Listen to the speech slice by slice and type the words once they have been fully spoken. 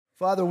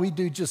Father, we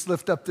do just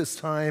lift up this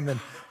time.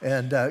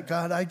 And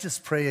God, I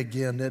just pray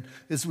again that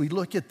as we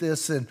look at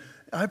this, and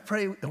I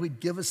pray it would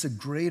give us a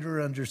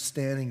greater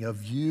understanding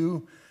of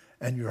you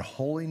and your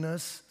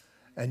holiness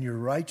and your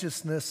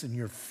righteousness and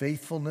your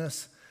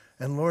faithfulness.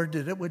 And Lord,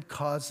 that it would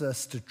cause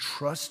us to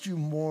trust you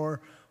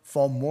more,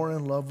 fall more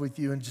in love with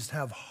you, and just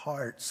have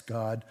hearts,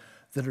 God,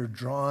 that are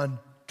drawn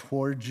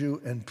towards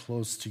you and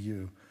close to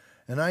you.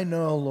 And I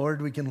know,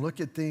 Lord, we can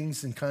look at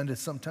things and kind of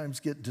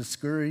sometimes get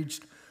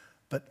discouraged,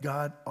 but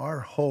God, our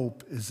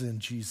hope is in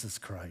Jesus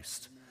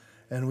Christ.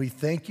 And we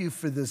thank you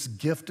for this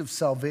gift of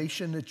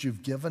salvation that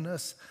you've given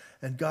us.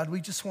 And God,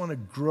 we just want to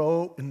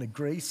grow in the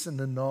grace and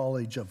the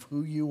knowledge of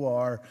who you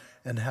are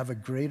and have a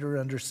greater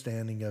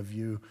understanding of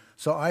you.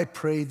 So I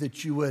pray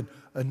that you would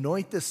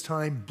anoint this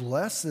time,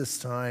 bless this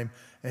time,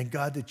 and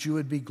God, that you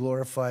would be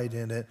glorified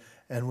in it.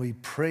 And we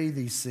pray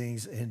these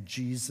things in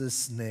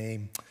Jesus'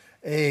 name.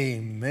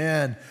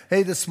 Amen.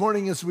 Hey, this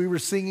morning as we were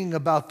singing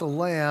about the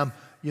Lamb,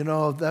 you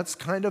know, that's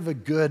kind of a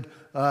good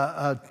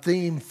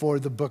theme for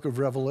the book of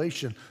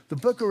Revelation. The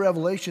book of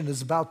Revelation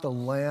is about the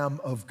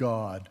Lamb of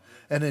God.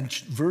 And in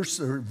verse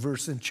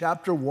in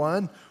chapter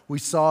 1, we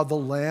saw the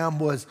Lamb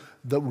was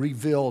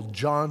revealed.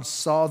 John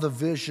saw the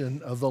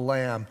vision of the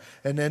Lamb.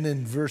 And then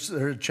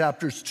in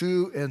chapters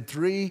 2 and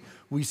 3,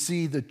 we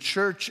see the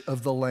church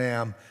of the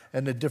Lamb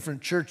and the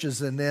different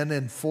churches. And then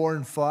in 4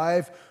 and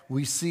 5,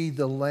 we see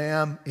the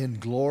Lamb in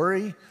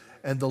glory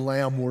and the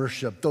Lamb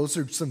worship. Those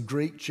are some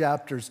great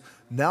chapters.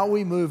 Now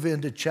we move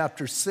into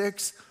chapter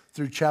 6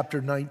 through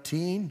chapter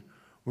 19.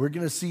 We're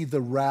going to see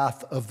the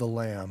wrath of the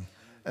Lamb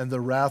and the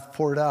wrath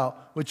poured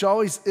out, which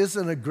always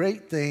isn't a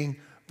great thing,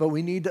 but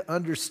we need to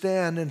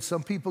understand, and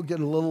some people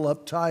get a little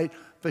uptight,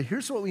 but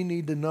here's what we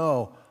need to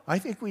know. I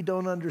think we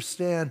don't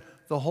understand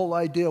the whole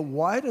idea.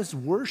 Why does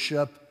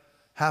worship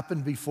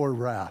happen before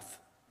wrath?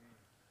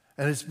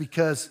 And it's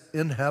because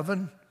in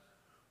heaven,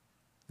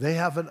 they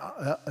have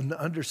an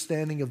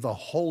understanding of the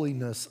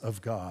holiness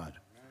of God.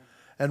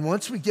 And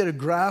once we get a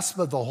grasp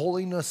of the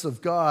holiness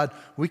of God,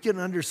 we can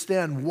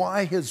understand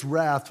why his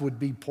wrath would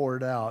be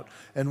poured out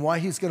and why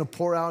he's going to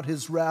pour out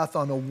his wrath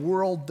on a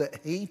world that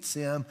hates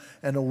him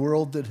and a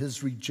world that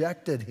has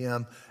rejected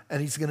him.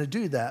 And he's going to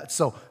do that.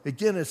 So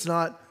again, it's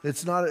not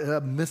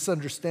a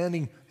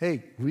misunderstanding.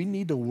 Hey, we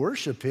need to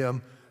worship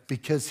him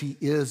because he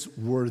is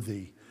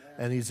worthy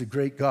and he's a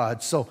great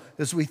God. So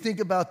as we think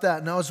about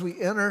that, now as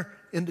we enter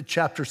into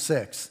chapter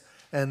 6,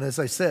 and as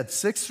I said,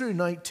 6 through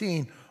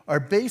 19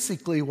 are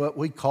basically what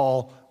we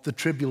call the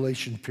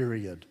tribulation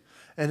period.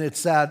 And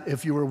it's that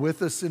if you were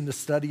with us in the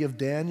study of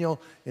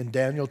Daniel, in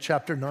Daniel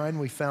chapter 9,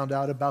 we found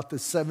out about the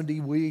 70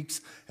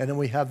 weeks, and then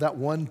we have that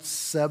 1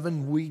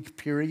 7-week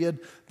period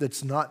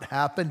that's not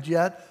happened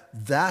yet.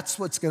 That's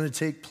what's going to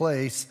take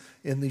place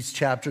in these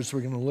chapters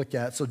we're going to look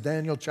at. So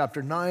Daniel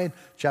chapter 9,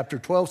 chapter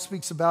 12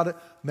 speaks about it.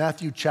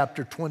 Matthew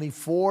chapter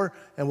 24,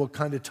 and we'll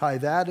kind of tie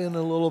that in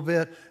a little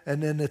bit.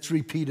 And then it's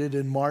repeated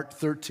in Mark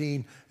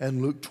 13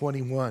 and Luke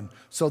 21.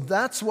 So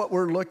that's what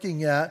we're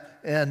looking at.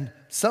 And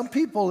some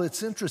people,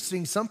 it's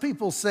interesting, some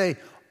people say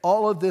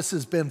all of this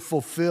has been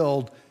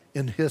fulfilled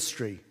in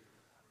history.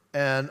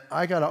 And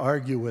I got to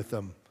argue with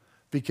them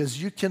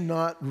because you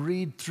cannot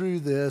read through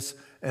this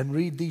and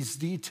read these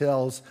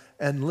details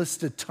and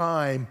list a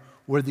time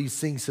where these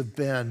things have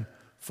been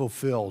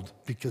fulfilled,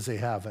 because they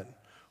haven't.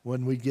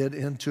 When we get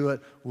into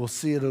it, we'll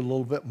see it a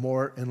little bit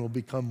more and it'll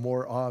become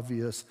more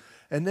obvious.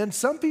 And then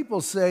some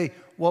people say,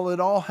 well, it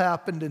all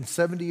happened in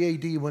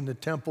 70 AD when the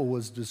temple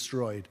was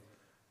destroyed.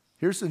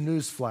 Here's a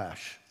news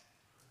flash.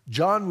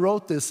 John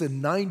wrote this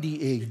in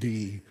 90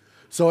 AD.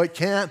 So it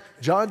can't,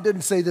 John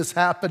didn't say this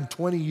happened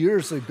 20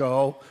 years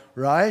ago,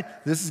 right?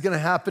 This is going to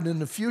happen in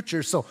the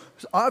future. So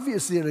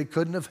obviously it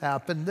couldn't have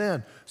happened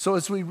then. So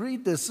as we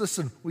read this,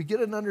 listen, we get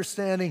an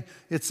understanding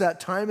it's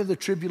that time of the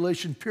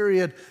tribulation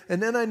period.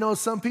 And then I know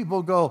some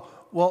people go,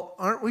 well,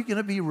 aren't we going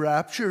to be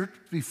raptured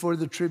before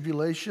the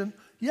tribulation?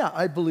 Yeah,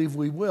 I believe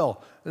we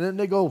will. And then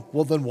they go,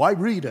 well, then why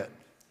read it?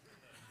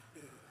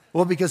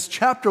 Well, because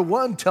chapter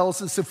 1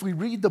 tells us if we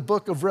read the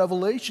book of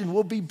Revelation,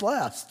 we'll be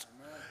blessed.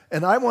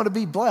 And I want to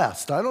be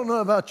blessed. I don't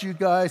know about you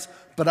guys,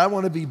 but I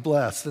want to be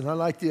blessed. And I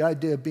like the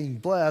idea of being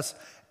blessed.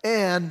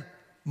 And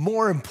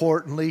more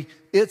importantly,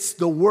 it's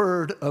the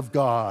Word of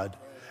God.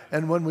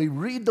 And when we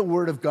read the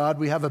Word of God,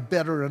 we have a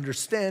better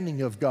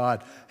understanding of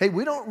God. Hey,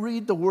 we don't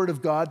read the Word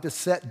of God to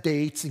set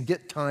dates and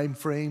get time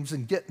frames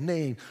and get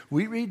names.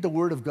 We read the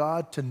Word of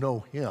God to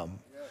know Him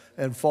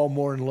and fall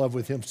more in love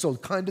with Him. So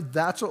kind of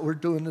that's what we're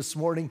doing this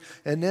morning.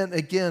 And then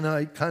again,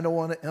 I kind of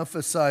want to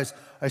emphasize,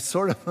 I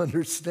sort of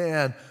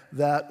understand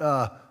that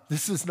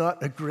this is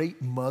not a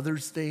great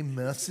Mother's Day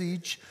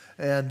message.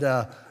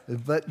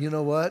 But you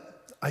know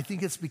what? I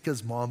think it's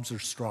because moms are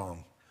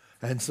strong.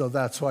 And so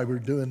that's why we're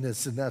doing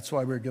this, and that's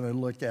why we're going to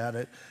look at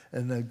it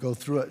and then go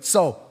through it.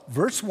 So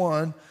verse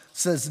 1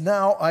 says,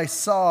 now I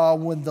saw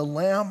when the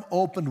Lamb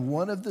opened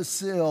one of the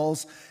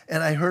seals,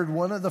 and I heard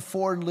one of the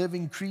 4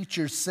 living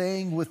creatures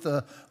saying with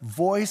a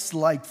voice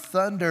like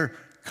thunder,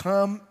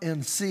 come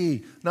and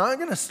see. Now I'm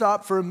going to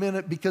stop for a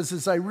minute because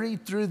as I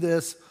read through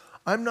this,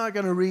 I'm not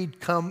going to read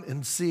come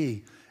and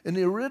see. In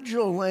the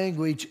original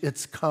language,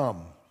 it's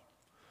come.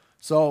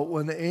 So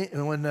when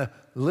the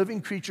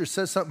living creature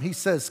says something, he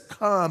says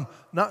come,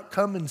 not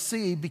come and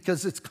see,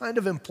 because it's kind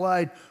of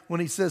implied when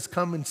he says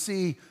come and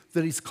see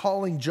that he's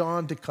calling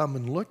John to come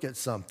and look at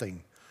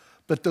something.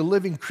 But the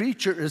living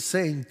creature is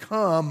saying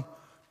come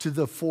to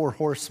the four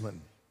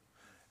horsemen.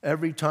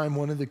 Every time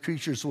one of the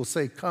creatures will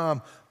say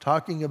come,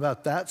 talking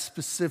about that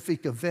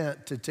specific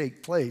event to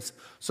take place.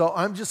 So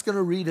I'm just going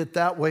to read it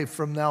that way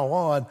from now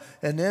on.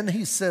 And then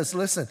he says,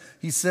 listen,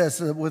 he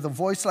says, with a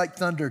voice like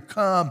thunder,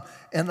 come.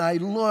 And I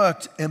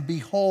looked, and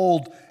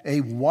behold,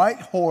 a white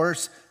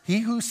horse. He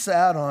who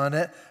sat on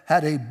it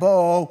had a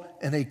bow,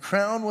 and a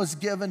crown was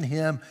given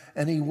him.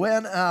 And he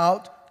went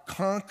out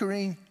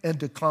conquering and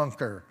to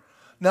conquer.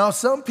 Now,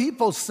 some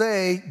people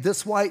say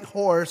this white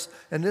horse,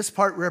 and this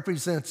part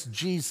represents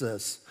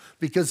Jesus,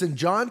 because in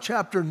John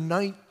chapter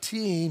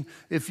 19,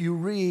 if you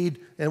read,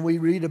 and we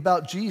read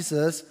about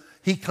Jesus,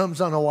 he comes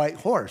on a white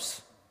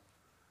horse.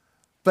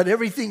 But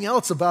everything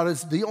else about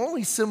it, the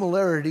only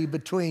similarity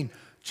between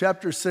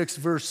chapter 6,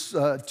 verse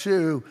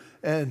 2,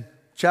 and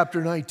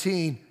chapter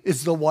 19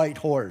 is the white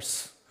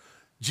horse.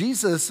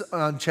 Jesus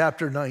on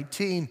chapter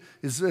 19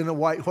 is in a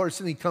white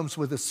horse, and he comes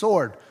with a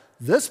sword.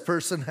 This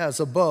person has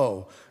a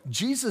bow.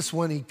 Jesus,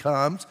 when he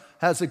comes,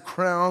 has a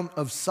crown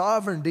of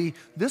sovereignty.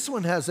 This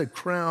one has a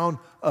crown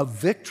of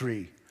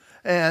victory.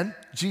 And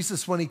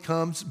Jesus, when he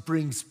comes,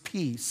 brings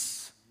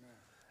peace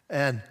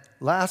and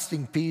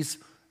lasting peace.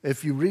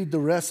 If you read the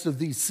rest of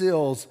these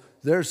seals,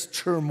 there's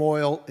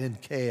turmoil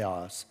and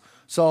chaos.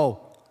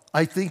 So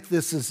I think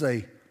this is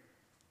a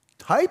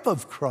type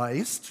of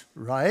Christ,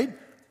 right,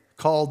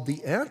 called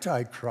the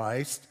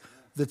Antichrist,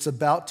 that's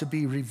about to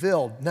be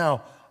revealed.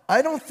 Now,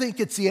 I don't think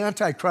it's the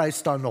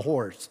Antichrist on the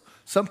horse.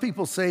 Some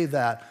people say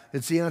that.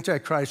 It's the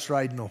Antichrist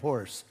riding a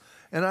horse.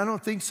 And I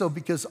don't think so,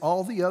 because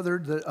all the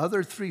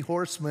other three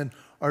horsemen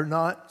are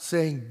not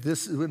saying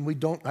this, and we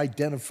don't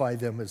identify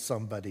them as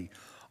somebody.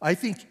 I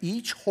think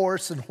each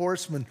horse and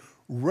horseman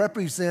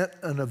represent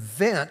an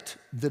event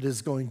that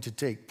is going to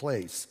take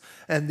place.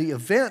 And the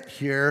event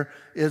here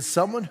is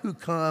someone who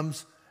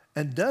comes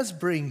and does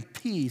bring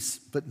peace,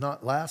 but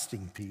not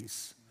lasting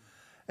peace.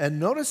 And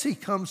notice he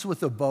comes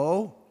with a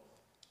bow.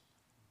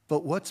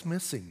 But what's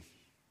missing?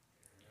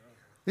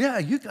 Yeah,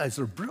 you guys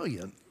are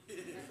brilliant.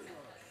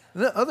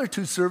 The other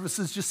two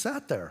services just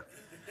sat there.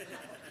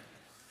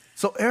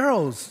 So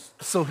arrows.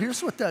 So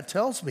here's what that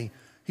tells me.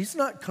 He's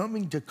not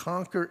coming to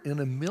conquer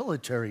in a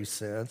military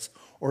sense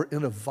or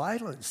in a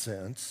violent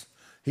sense.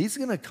 He's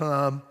going to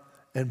come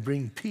and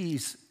bring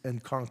peace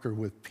and conquer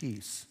with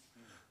peace.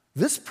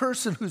 This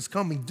person who's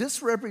coming,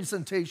 this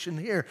representation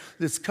here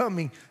that's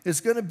coming, is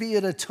going to be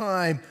at a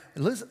time,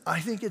 and listen, I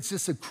think it's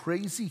just a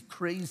crazy,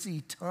 crazy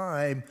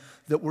time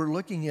that we're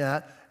looking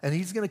at, and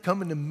he's going to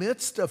come in the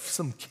midst of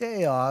some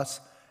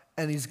chaos,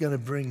 and he's going to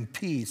bring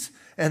peace.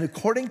 And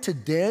according to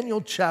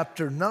Daniel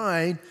chapter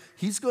 9,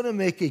 he's going to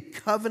make a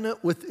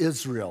covenant with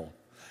Israel,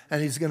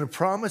 and he's going to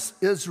promise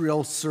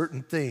Israel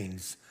certain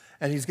things,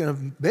 and he's going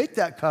to make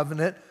that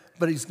covenant,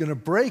 but he's going to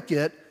break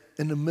it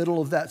in the middle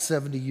of that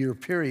 70-year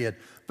period.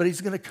 But he's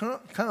going to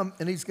come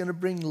and he's going to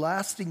bring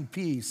lasting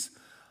peace.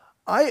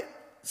 I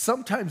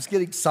sometimes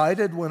get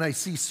excited when I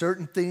see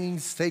certain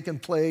things taking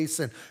place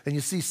and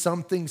you see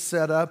some things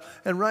set up.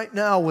 And right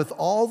now, with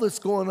all that's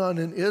going on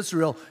in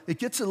Israel, it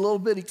gets a little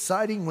bit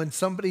exciting when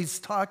somebody's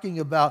talking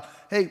about,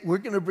 hey, we're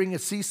going to bring a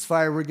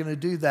ceasefire, we're going to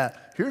do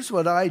that. Here's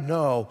what I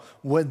know.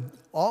 When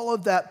all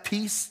of that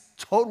peace,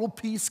 total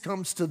peace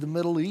comes to the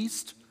Middle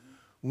East,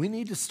 we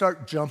need to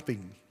start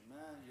jumping.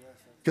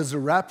 Because the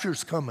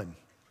rapture's coming,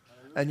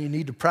 and you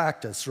need to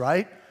practice,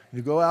 right?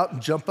 You go out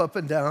and jump up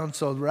and down,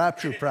 so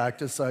rapture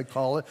practice, I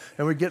call it,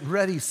 and we're getting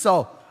ready.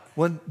 So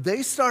when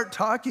they start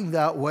talking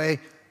that way,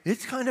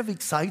 it kind of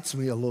excites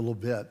me a little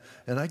bit,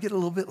 and I get a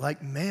little bit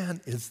like,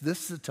 man, is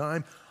this the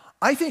time?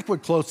 I think we're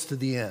close to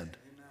the end.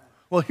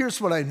 Well,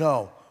 here's what I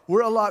know.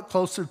 We're a lot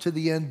closer to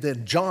the end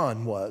than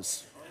John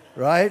was,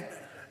 right?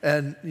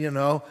 And,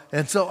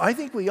 and so I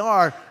think we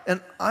are,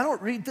 and I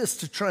don't read this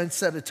to try and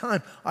set a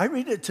time. I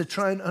read it to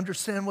try and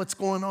understand what's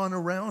going on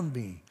around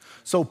me.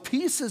 So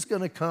peace is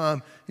going to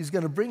come. He's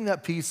going to bring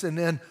that peace, and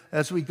then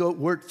as we go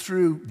work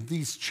through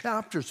these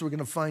chapters, we're going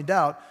to find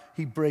out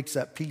he breaks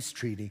that peace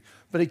treaty.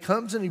 But he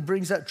comes and he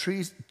brings that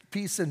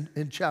peace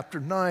in chapter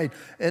 9.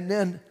 And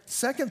then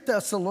 2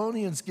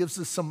 Thessalonians gives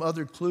us some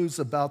other clues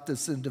about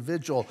this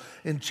individual.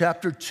 In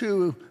chapter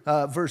 2,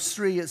 verse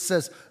 3, it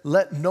says,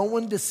 let no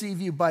one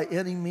deceive you by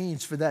any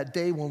means, for that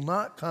day will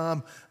not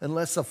come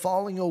unless a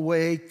falling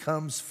away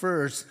comes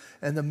first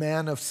and the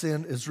man of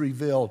sin is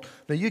revealed.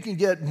 Now, you can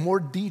get more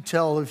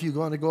detail if you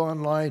want to go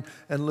online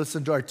and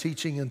listen to our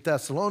teaching in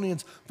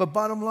Thessalonians. But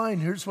bottom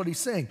line, here's what he's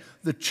saying.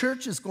 The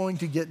church is going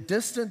to get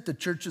distant. The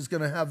church is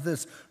going to have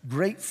this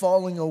great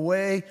falling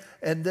away,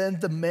 and then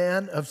the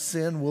man of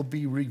sin will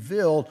be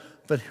revealed.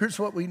 But here's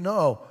what we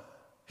know.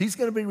 He's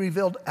going to be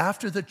revealed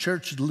after the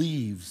church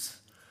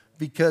leaves,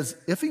 Because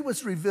if he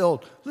was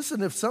revealed,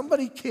 listen, if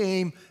somebody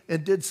came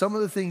and did some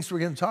of the things we're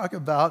going to talk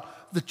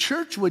about, the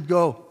church would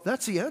go,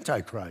 that's the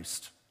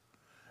Antichrist.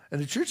 And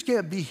the church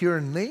can't be here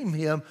and name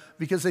him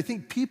because I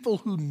think people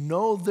who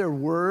know their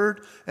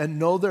word and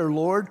know their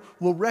Lord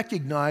will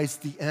recognize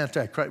the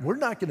Antichrist. We're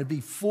not going to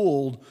be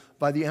fooled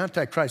by the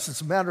Antichrist.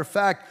 As a matter of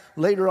fact,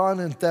 later on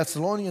in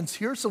Thessalonians,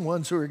 here's the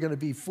ones who are going to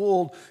be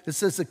fooled. It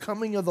says the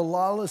coming of the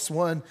lawless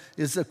one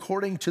is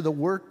according to the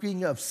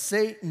working of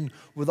Satan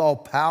with all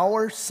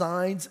power,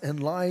 signs,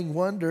 and lying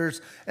wonders,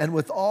 and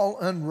with all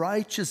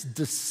unrighteous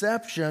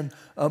deception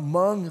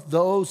among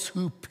those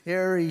who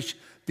perish,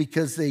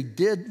 because they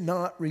did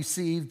not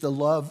receive the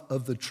love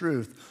of the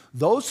truth.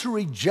 Those who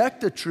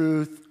reject the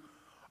truth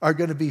are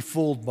going to be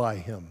fooled by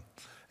him.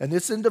 And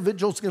this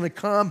individual's going to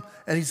come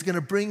and he's going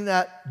to bring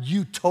that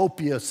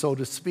utopia, so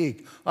to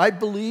speak. I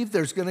believe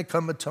there's going to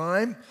come a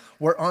time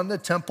where on the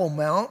Temple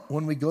Mount,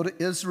 when we go to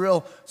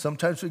Israel,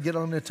 sometimes we get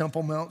on the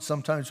Temple Mount,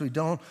 sometimes we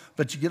don't,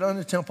 but you get on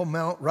the Temple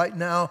Mount. Right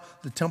now,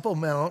 the Temple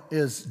Mount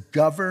is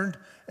governed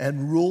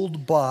and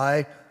ruled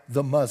by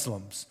the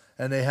Muslims.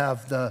 And they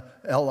have the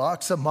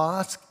Al-Aqsa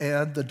Mosque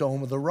and the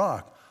Dome of the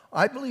Rock.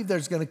 I believe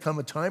there's going to come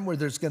a time where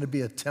there's going to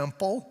be a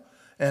temple,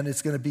 and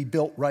it's going to be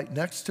built right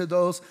next to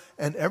those,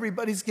 and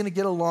everybody's going to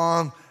get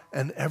along,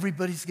 and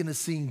everybody's going to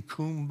sing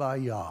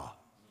Kumbaya.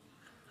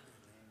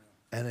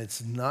 And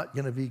it's not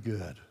going to be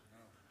good.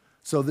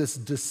 So this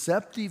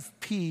deceptive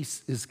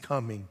peace is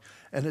coming,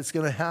 and it's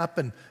going to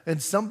happen.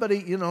 And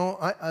somebody,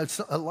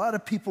 a lot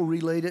of people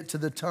relate it to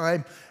the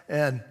time,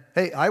 and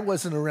hey, I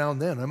wasn't around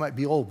then. I might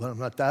be old, but I'm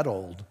not that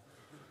old.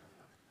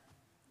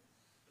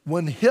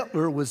 When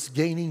Hitler was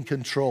gaining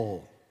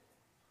control,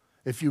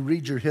 if you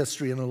read your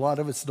history, and a lot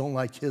of us don't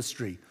like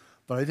history,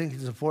 but I think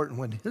it's important,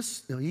 when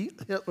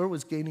Hitler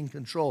was gaining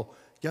control,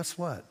 guess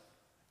what?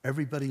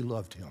 Everybody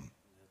loved him.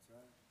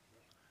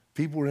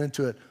 People were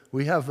into it.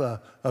 We have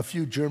a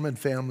few German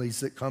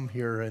families that come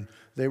here, and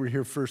they were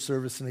here first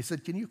service, and they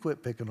said, can you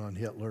quit picking on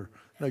Hitler?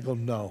 And I go,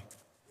 no.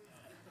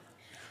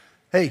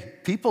 Hey,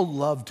 people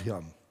loved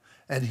him,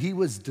 and he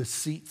was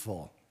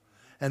deceitful.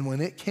 And when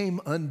it came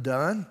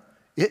undone,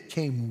 it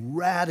came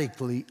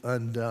radically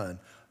undone.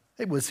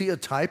 Hey, was he a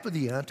type of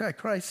the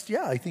Antichrist?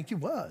 Yeah, I think he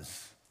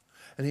was.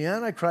 And the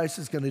Antichrist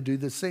is going to do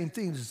the same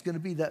thing. There's going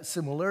to be that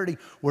similarity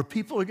where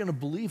people are going to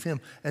believe him,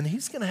 and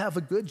he's going to have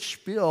a good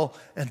spiel,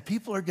 and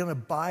people are going to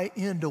buy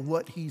into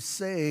what he's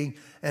saying.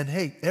 And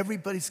hey,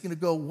 everybody's going to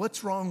go,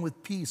 what's wrong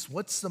with peace?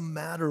 What's the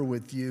matter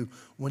with you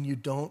when you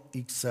don't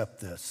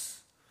accept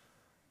this?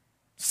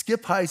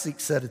 Skip Heitzig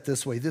said it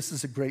this way. This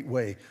is a great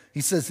way. He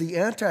says, the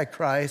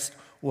Antichrist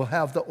will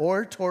have the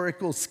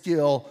oratorical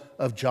skill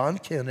of John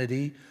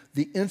Kennedy,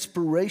 the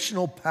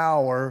inspirational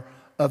power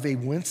of a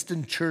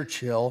Winston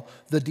Churchill,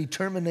 the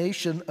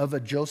determination of a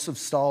Joseph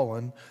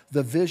Stalin,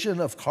 the vision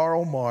of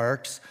Karl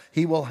Marx.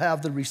 He will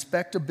have the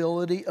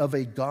respectability of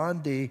a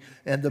Gandhi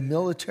and the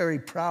military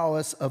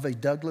prowess of a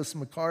Douglas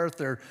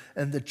MacArthur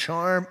and the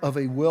charm of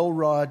a Will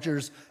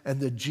Rogers and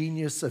the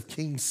genius of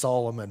King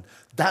Solomon.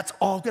 That's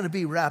all going to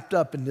be wrapped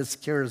up in this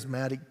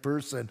charismatic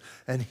person.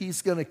 And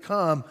he's going to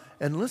come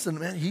and listen,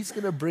 man, he's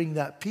going to bring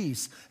that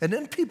peace. And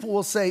then people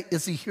will say,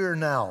 is he here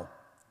now?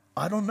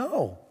 I don't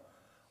know.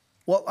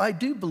 Well, I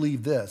do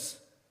believe this.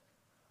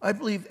 I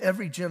believe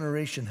every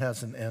generation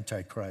has an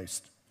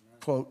Antichrist,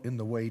 quote, in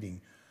the waiting.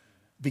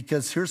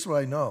 Because here's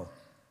what I know.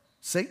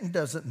 Satan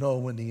doesn't know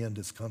when the end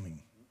is coming.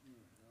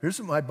 Here's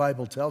what my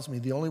Bible tells me.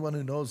 The only one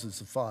who knows is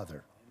the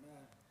Father.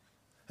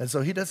 And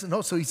so he doesn't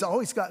know. So he's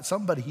always got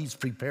somebody he's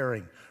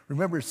preparing.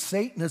 Remember,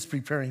 Satan is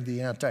preparing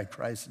the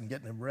Antichrist and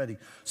getting him ready.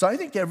 So I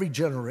think every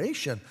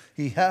generation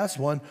he has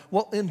one.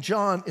 Well, in 1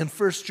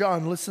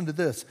 John, listen to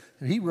this.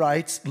 He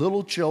writes,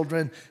 little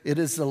children, it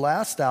is the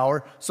last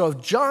hour. So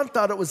if John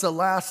thought it was the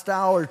last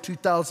hour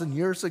 2,000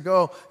 years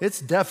ago,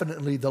 it's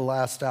definitely the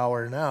last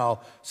hour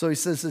now. So he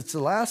says it's the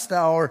last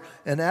hour.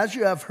 And as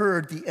you have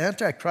heard, the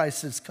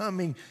Antichrist is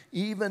coming.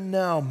 Even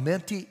now,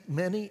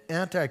 many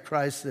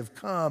Antichrists have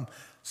come.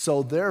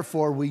 So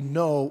therefore, we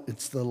know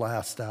it's the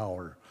last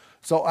hour.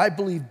 So I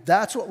believe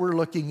that's what we're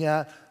looking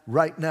at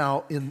right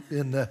now in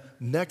the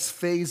next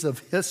phase of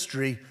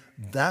history.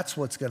 That's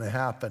what's going to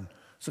happen.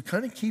 So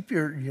kind of keep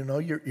your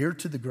ear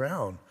to the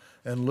ground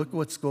and look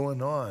what's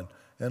going on.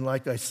 And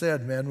like I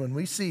said, man, when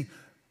we see,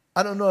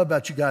 I don't know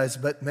about you guys,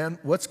 but man,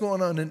 what's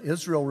going on in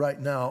Israel right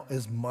now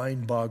is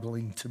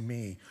mind-boggling to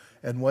me,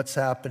 and what's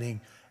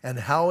happening and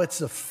how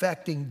it's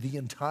affecting the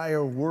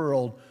entire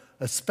world,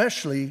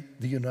 especially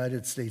the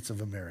United States of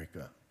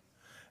America.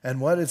 And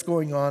what is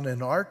going on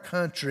in our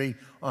country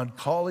on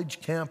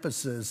college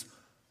campuses,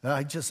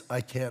 I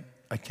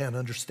can't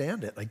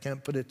understand it. I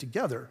can't put it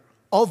together.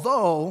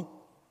 Although,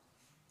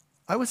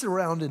 I was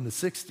around in the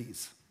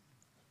 60s,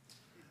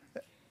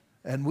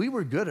 and we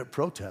were good at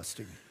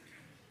protesting.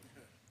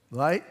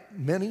 Right?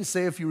 Many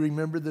say if you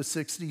remember the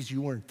 60s,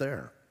 you weren't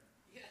there.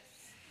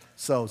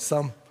 So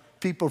some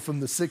people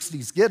from the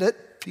 60s get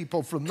it,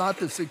 people from not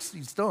the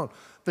 60s don't.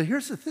 But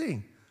here's the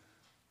thing.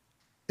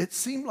 It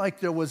seemed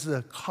like there was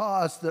a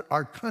cause that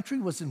our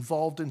country was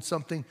involved in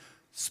something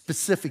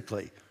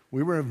specifically.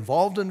 We were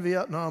involved in the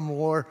Vietnam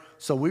War,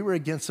 so we were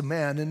against a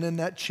man. And then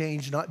that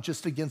changed, not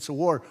just against the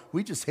war.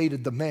 We just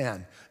hated the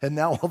man. And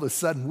now all of a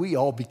sudden, we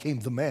all became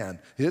the man.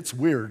 It's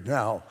weird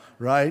now,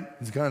 right?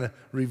 It's kind of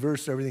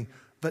reversed everything.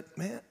 But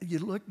man, you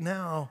look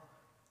now,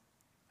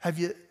 have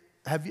you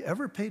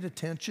ever paid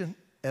attention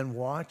and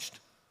watched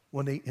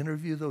when they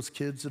interview those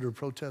kids that are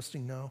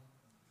protesting now?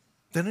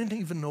 They didn't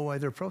even know why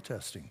they're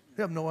protesting.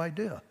 They have no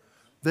idea.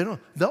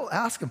 They'll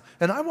ask them.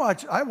 And I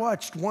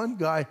watched one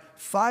guy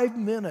 5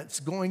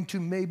 minutes going to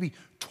maybe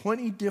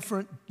 20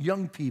 different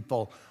young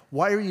people.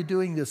 Why are you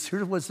doing this?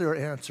 Here was their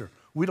answer.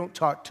 We don't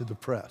talk to the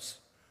press.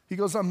 He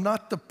goes, I'm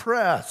not the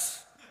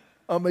press.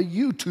 I'm a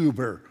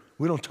YouTuber.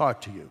 We don't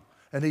talk to you.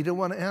 And they didn't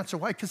want to answer.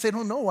 Why? Because they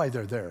don't know why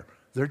they're there.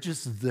 They're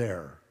just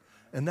there.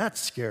 And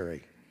that's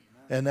scary.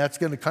 And that's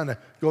going to kind of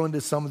go into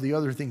some of the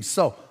other things.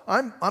 So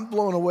I'm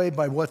blown away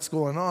by what's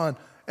going on.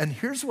 And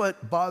here's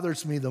what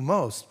bothers me the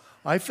most.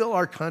 I feel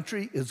our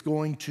country is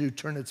going to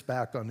turn its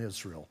back on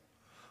Israel.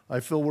 I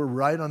feel we're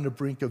right on the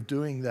brink of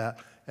doing that.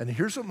 And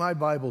here's what my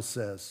Bible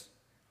says.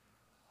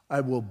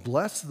 I will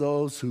bless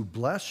those who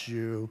bless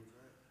you,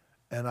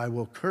 and I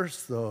will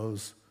curse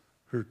those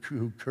who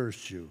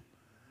curse you.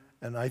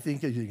 And I think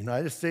the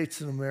United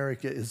States of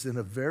America is in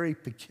a very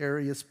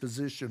precarious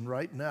position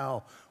right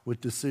now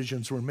with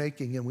decisions we're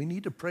making. And we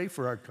need to pray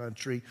for our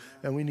country,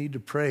 and we need to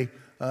pray,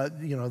 that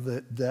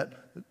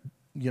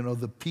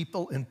the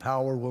people in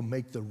power will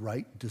make the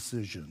right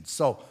decisions.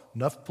 So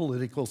enough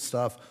political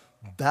stuff.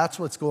 That's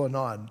what's going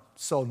on.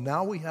 So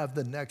now we have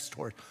the next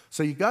horse.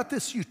 So you got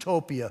this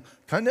utopia.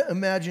 Kind of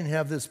imagine you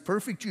have this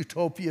perfect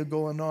utopia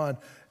going on.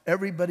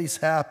 Everybody's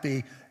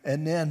happy.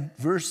 And then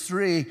verse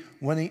 3,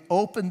 when he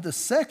opened the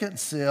second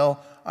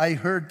seal, I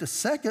heard the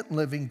second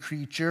living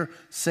creature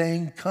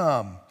saying,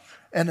 come.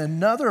 And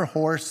another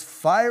horse,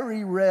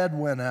 fiery red,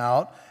 went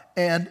out,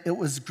 and it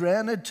was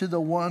granted to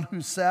the one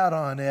who sat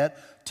on it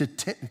to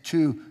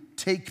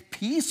take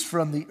peace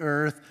from the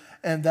earth,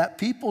 and that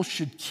people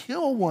should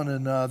kill one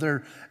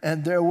another,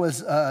 and there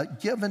was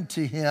given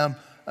to him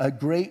a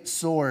great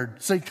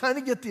sword. So you kind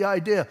of get the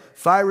idea.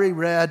 Fiery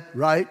red,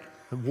 right?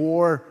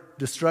 War,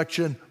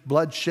 destruction,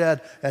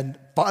 bloodshed, and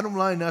bottom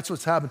line, that's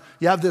what's happened.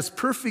 You have this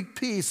perfect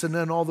peace, and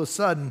then all of a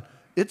sudden,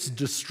 it's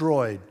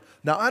destroyed.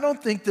 Now, I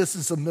don't think this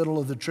is the middle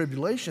of the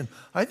tribulation.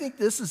 I think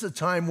this is a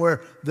time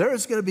where there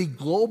is going to be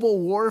global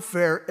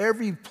warfare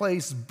every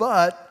place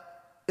but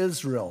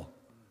Israel.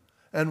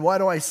 And why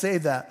do I say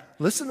that?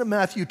 Listen to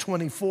Matthew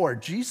 24.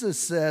 Jesus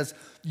says,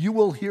 you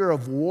will hear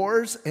of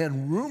wars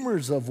and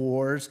rumors of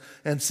wars,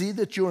 and see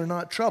that you are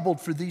not troubled,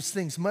 for these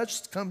things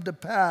must come to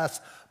pass,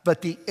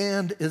 but the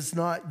end is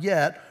not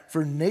yet.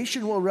 For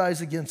nation will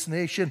rise against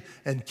nation,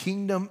 and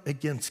kingdom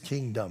against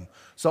kingdom.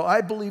 So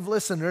I believe,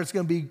 listen, there's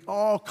going to be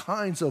all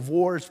kinds of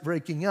wars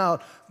breaking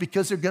out,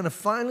 because they're going to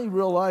finally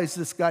realize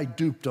this guy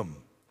duped them.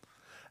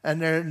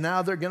 And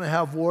now they're going to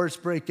have wars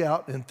break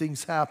out and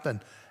things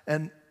happen.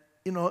 And,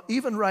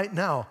 even right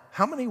now,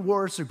 how many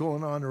wars are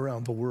going on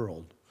around the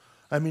world?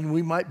 I mean,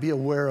 we might be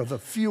aware of a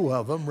few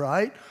of them,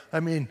 right? I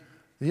mean,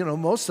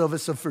 most of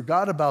us have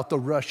forgot about the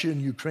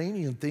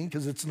Russian-Ukrainian thing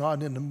because it's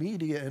not in the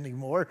media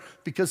anymore,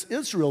 because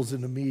Israel's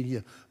in the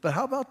media. But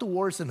how about the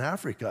wars in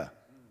Africa?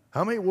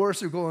 How many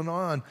wars are going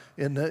on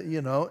in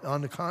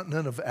on the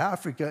continent of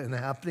Africa and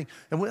happening?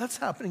 And that's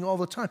happening all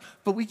the time.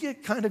 But we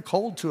get kind of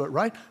cold to it,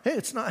 right? Hey,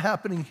 it's not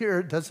happening here.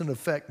 It doesn't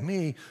affect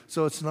me,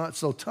 so it's not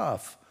so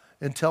tough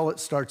until it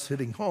starts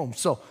hitting home.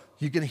 So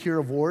you can hear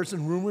of wars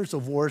and rumors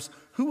of wars.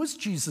 Who was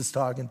Jesus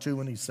talking to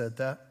when he said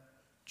that?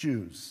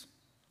 Jews.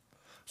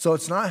 So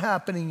it's not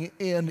happening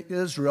in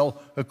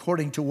Israel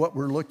according to what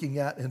we're looking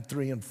at in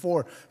 3 and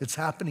 4. It's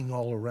happening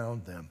all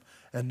around them.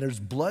 And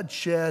there's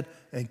bloodshed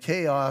and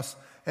chaos.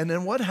 And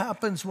then what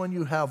happens when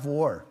you have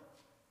war?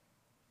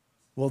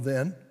 Well,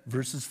 then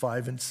verses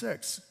 5 and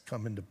 6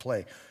 come into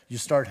play. You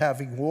start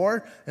having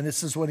war, and it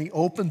says, when he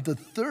opened the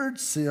third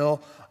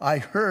seal, I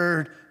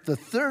heard the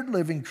third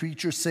living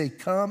creature say,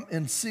 come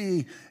and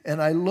see.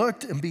 And I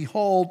looked, and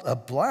behold, a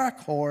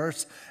black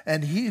horse,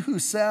 and he who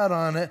sat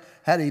on it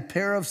had a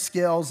pair of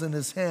scales in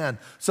his hand.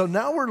 So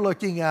now we're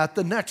looking at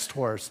the next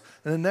horse.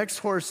 And the next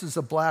horse is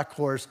a black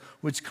horse,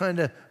 which kind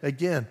of,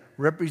 again,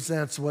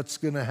 represents what's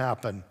going to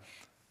happen.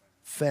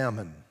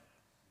 Famine.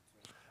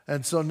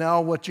 And so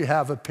now what you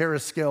have, a pair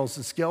of scales.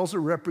 The scales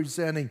are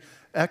representing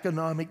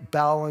economic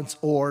balance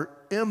or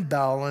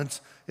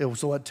imbalance. It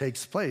was what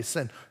takes place.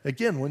 And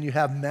again, when you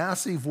have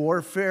massive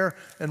warfare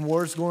and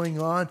wars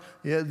going on,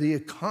 the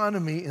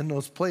economy in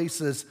those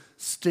places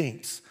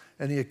stinks.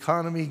 And the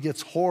economy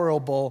gets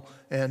horrible.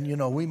 And,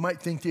 we might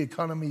think the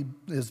economy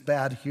is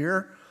bad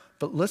here,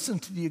 but listen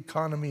to the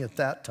economy at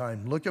that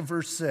time. Look at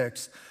verse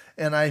 6.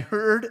 And I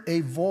heard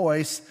a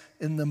voice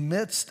in the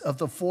midst of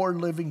the 4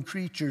 living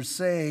creatures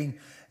saying,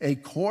 a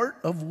quart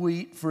of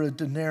wheat for a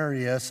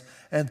denarius,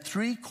 and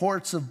 3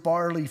 quarts of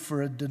barley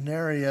for a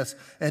denarius,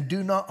 and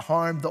do not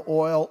harm the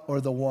oil or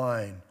the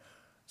wine.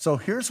 So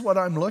here's what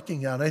I'm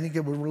looking at. I think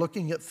we're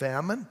looking at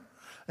famine.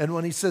 And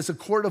when he says a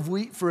quart of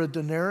wheat for a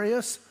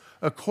denarius,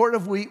 a quart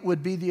of wheat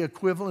would be the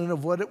equivalent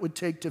of what it would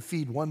take to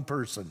feed one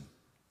person.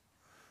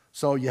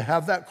 So you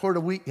have that quart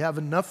of wheat, you have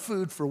enough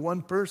food for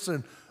one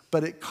person,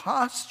 but it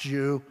costs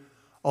you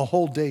a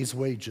whole day's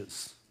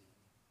wages.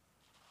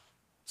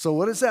 So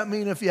what does that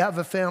mean if you have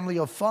a family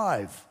of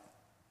 5?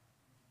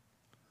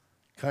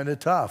 Kind of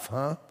tough,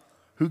 huh?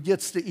 Who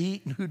gets to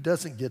eat and who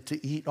doesn't get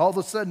to eat? All of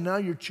a sudden now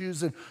you're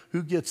choosing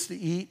who gets to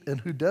eat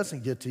and who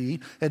doesn't get to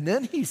eat. And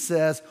then he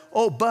says,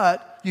 oh,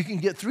 but you can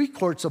get 3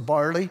 quarts of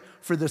barley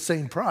for the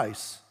same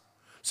price.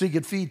 So you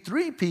could feed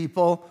 3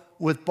 people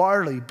with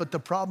barley, but the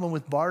problem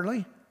with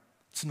barley,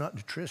 it's not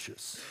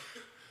nutritious.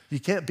 You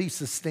can't be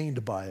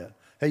sustained by it.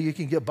 Hey, you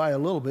can get by a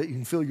little bit, you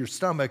can fill your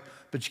stomach,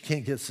 but you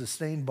can't get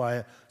sustained by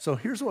it. So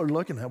here's what we're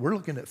looking at. We're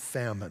looking at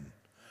famine.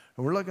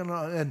 And we're looking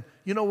at, and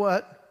you know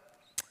what?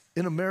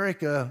 In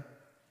America,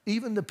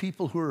 even the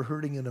people who are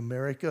hurting in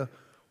America,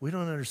 we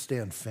don't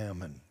understand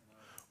famine.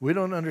 We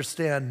don't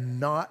understand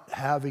not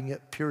having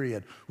it,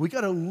 period. We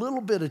got a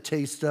little bit of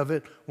taste of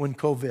it when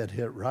COVID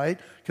hit, right?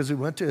 Because we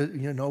went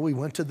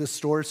to the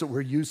stores that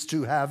we're used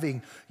to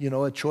having,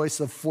 a choice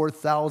of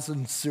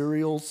 4,000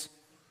 cereals.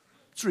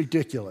 It's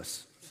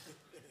ridiculous.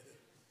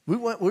 We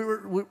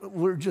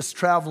were just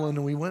traveling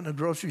and we went in a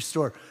grocery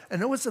store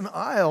and there was an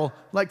aisle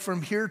like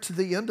from here to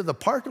the end of the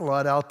parking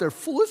lot out there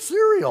full of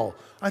cereal.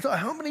 I thought,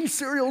 how many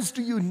cereals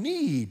do you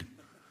need?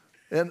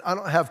 And I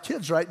don't have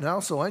kids right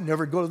now, so I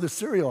never go to the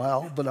cereal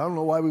aisle, but I don't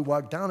know why we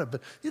walk down it,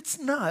 but it's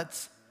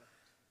nuts.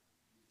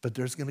 But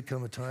there's going to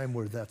come a time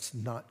where that's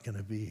not going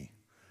to be.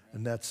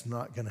 And that's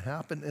not going to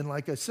happen. And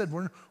like I said,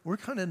 we're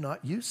kind of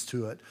not used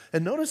to it.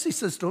 And notice he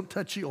says, don't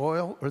touch the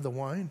oil or the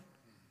wine.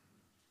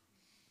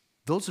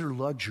 Those are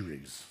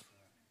luxuries.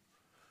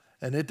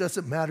 And it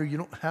doesn't matter. You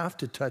don't have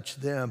to touch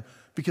them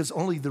because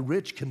only the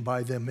rich can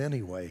buy them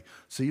anyway.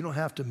 So you don't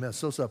have to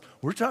mess those up.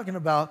 We're talking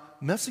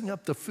about messing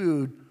up the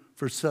food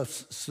for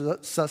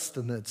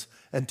sustenance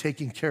and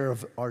taking care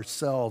of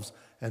ourselves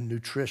and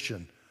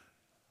nutrition.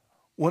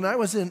 When I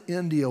was in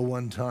India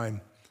one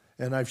time,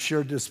 and I've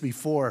shared this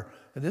before,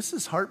 and this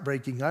is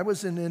heartbreaking. I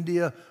was in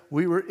India.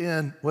 We were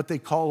in what they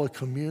call a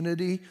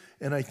community,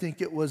 and I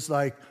think it was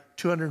like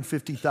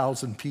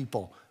 250,000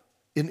 people.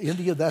 In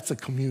India, that's a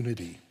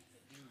community.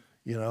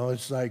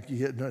 It's like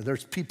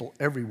there's people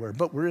everywhere.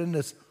 But we're in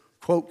this,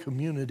 quote,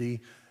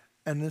 community.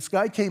 And this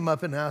guy came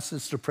up and asked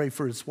us to pray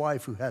for his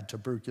wife who had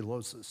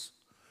tuberculosis.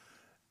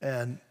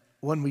 And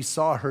when we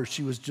saw her,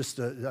 she was just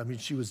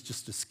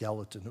a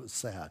skeleton. It was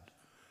sad.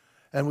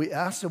 And we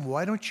asked him,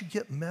 why don't you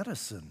get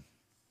medicine?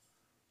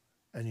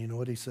 And you know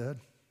what he said?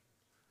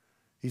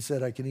 He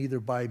said, I can either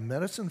buy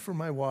medicine for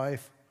my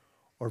wife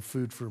or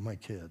food for my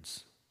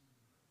kids,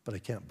 but I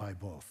can't buy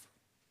both.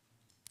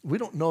 We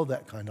don't know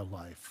that kind of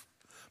life,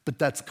 but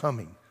that's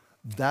coming.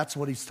 That's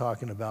what he's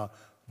talking about.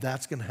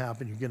 That's going to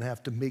happen. You're going to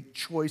have to make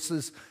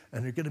choices,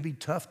 and they're going to be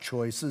tough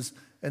choices.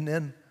 And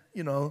then,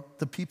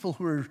 the people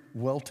who are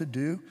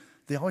well-to-do,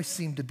 they always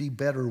seem to be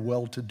better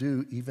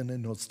well-to-do, even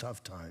in those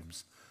tough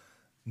times.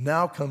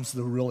 Now comes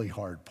the really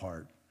hard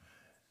part.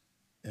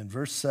 In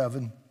verse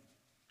 7,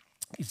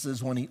 he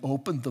says, when he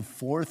opened the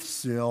 4th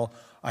seal,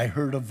 I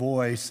heard a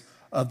voice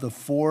of the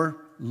 4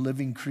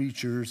 living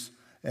creatures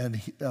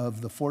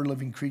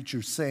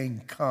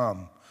saying,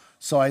 come.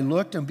 So I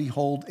looked and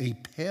behold a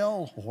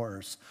pale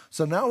horse.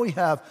 So now we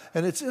have,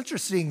 and it's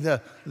interesting,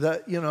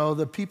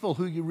 the people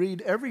who you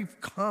read, every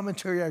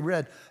commentary I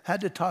read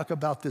had to talk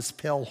about this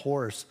pale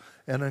horse.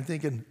 And I'm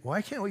thinking,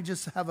 why can't we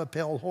just have a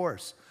pale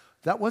horse?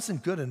 That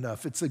wasn't good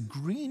enough. It's a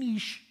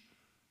greenish,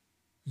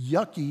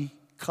 yucky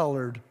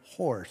colored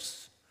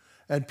horse.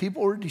 And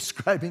people were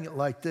describing it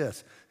like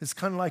this. It's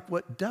kind of like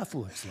what death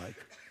looks like,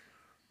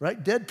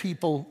 right? Dead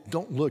people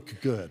don't look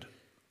good.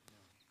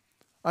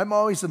 I'm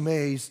always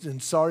amazed,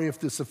 and sorry if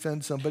this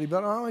offends somebody,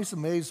 but I'm always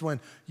amazed when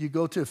you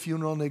go to a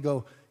funeral and they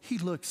go, he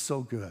looks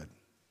so good.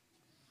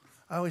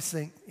 I always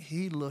think,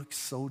 he looks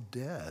so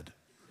dead.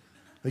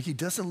 Like, he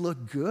doesn't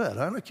look good.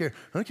 I don't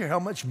care how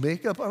much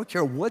makeup, I don't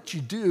care what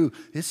you do.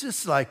 It's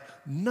just like,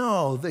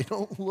 no, they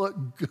don't look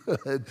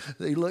good.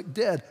 They look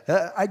dead.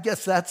 I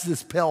guess that's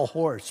this pale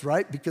horse,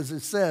 right? Because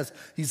it says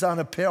he's on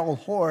a pale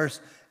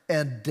horse,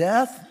 and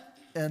death,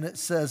 and it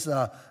says,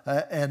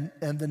 and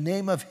the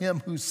name of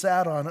him who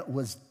sat on it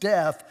was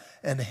Death,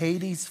 and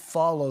Hades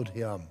followed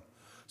him.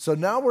 So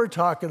now we're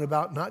talking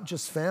about not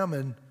just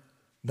famine,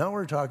 now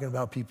we're talking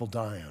about people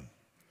dying.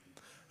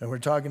 And we're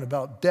talking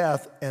about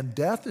death, and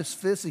death is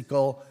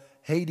physical,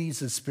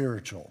 Hades is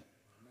spiritual,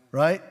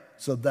 right?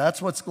 So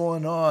that's what's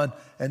going on.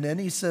 And then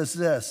he says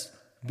this,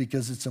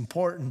 because it's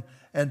important,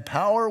 and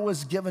power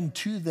was given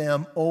to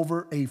them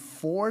over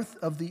 1/4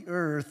 of the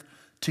earth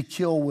to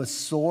kill with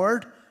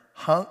sword,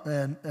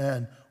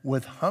 and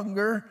with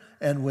hunger,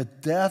 and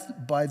with death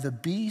by the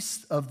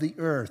beasts of the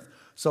earth.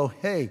 So,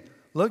 hey,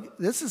 look,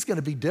 this is going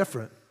to be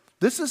different.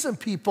 This isn't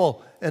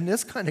people, and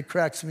this kind of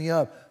cracks me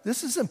up,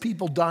 this isn't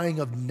people dying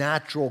of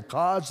natural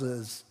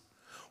causes.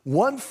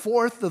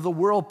 1/4 of the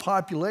world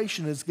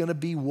population is going to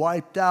be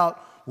wiped out.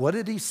 What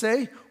did he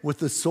say? With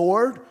the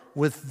sword,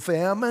 with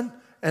famine,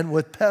 and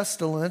with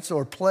pestilence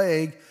or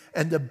plague,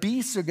 and the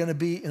beasts are going to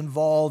be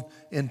involved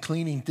in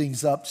cleaning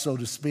things up, so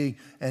to speak,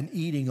 and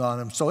eating on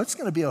them. So it's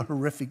going to be a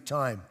horrific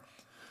time.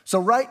 So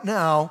right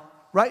now,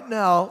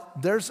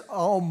 there's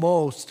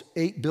almost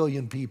 8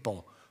 billion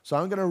people. So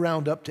I'm going to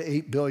round up to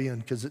 8 billion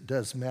because it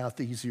does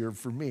math easier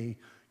for me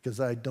because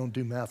I don't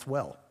do math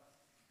well.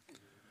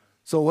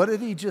 So what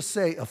did he just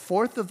say? A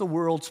fourth of the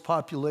world's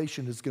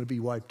population is going to be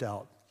wiped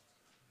out.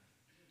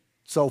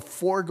 So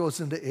 4 goes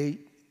into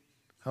 8.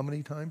 How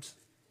many times?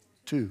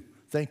 2.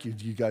 Thank you.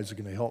 You guys are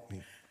going to help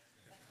me.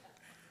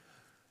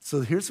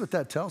 So here's what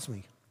that tells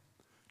me.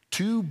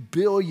 2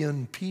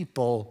 billion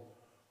people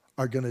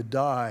are going to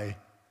die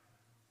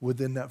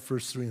within that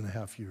first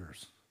 3.5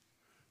 years.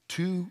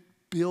 2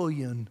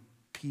 billion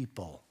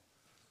people.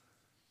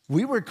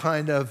 We were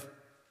kind of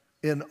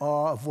in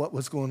awe of what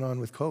was going on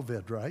with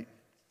COVID, right?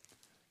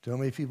 Do you know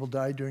how many people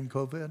died during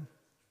COVID?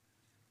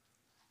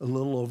 A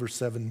little over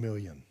 7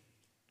 million.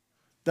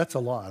 That's a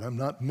lot. I'm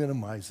not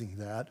minimizing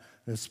that,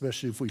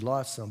 especially if we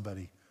lost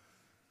somebody.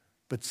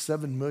 But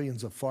 7 million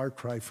is a far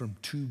cry from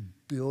 2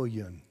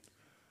 billion.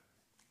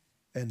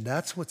 And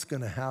that's what's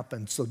going to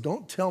happen. So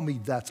don't tell me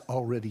that's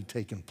already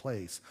taken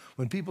place.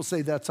 When people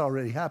say that's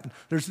already happened,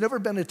 there's never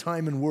been a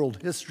time in world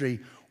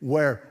history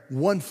where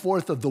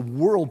 1/4 of the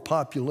world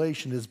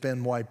population has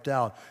been wiped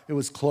out. It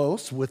was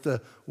close with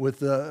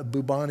the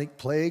bubonic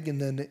plague and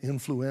then the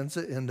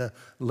influenza in the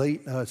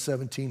late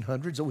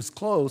 1700s. It was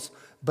close,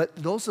 but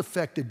those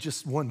affected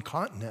just one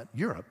continent,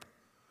 Europe.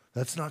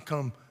 That's not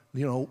come,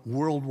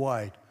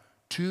 worldwide.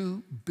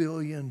 2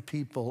 billion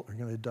people are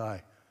going to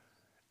die.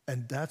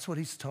 And that's what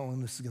he's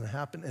telling us is going to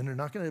happen. And they're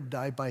not going to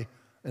die by,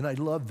 and I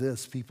love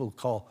this, people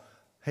call,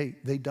 hey,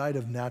 they died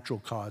of natural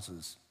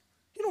causes.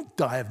 You don't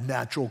die of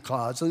natural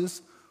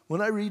causes. When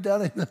I read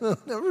that,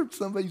 whenever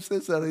somebody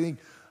says that,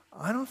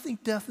 I don't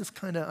think death is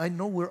I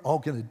know we're all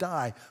going to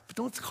die, but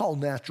don't call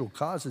natural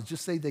causes.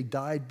 Just say they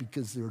died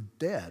because they're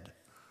dead,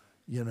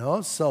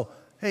 So,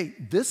 hey,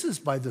 this is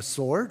by the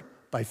sword,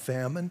 by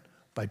famine,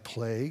 by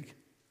plague,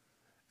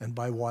 and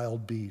by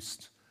wild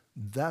beasts.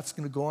 That's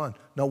going to go on.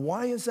 Now,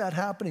 why is that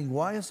happening?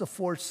 Why is the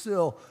 4th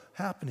seal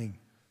happening?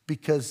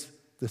 Because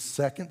the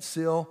 2nd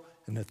seal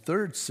and the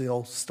 3rd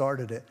seal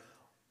started it.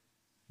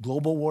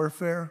 Global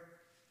warfare,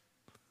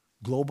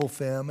 global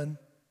famine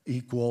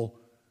equal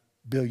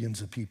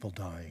billions of people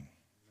dying.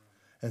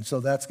 And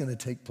so that's going to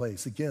take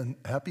place. Again,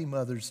 happy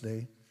Mother's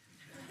Day.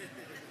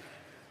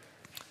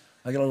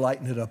 I got to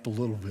lighten it up a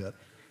little bit.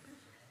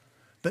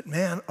 But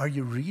man, are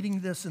you reading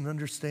this and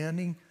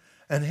understanding?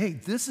 And hey,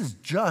 this is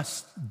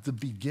just the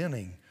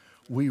beginning.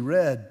 We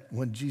read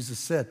when Jesus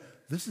said,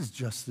 this is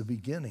just the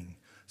beginning.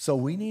 So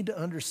we need to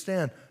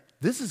understand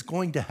this is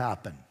going to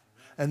happen.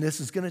 And this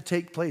is going to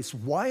take place.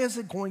 Why is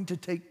it going to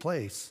take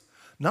place?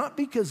 Not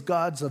because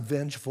God's a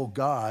vengeful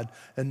God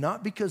and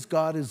not because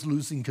God is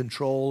losing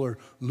control or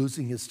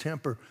losing his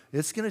temper.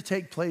 It's going to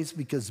take place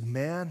because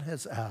man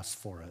has asked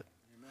for it.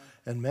 Amen.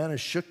 And man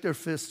has shook their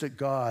fist at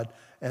God.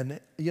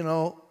 And,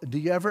 do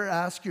you ever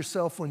ask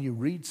yourself when you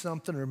read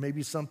something or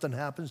maybe something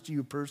happens to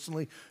you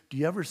personally, do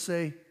you ever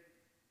say,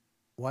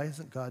 why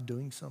isn't God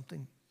doing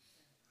something?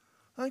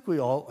 I think we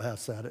all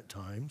ask that at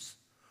times.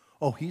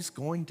 Oh, he's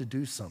going to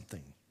do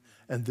something.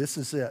 And this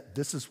is it.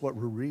 This is what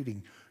we're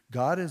reading.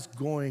 God is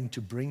going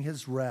to bring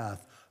his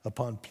wrath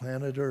upon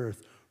planet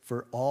Earth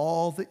for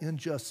all the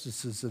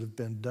injustices that have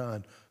been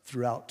done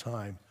throughout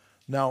time.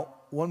 Now,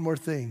 one more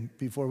thing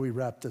before we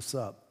wrap this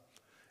up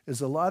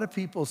is a lot of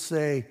people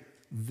say,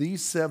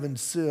 these 7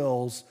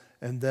 seals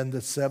and then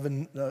the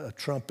 7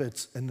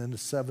 trumpets and then the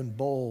 7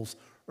 bowls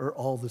are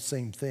all the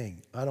same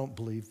thing. I don't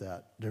believe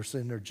that. They're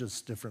saying they're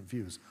just different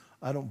views.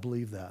 I don't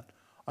believe that.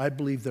 I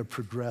believe they're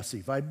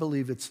progressive. I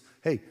believe it's,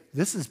 hey,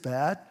 this is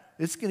bad.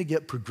 It's going to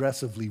get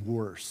progressively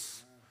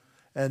worse.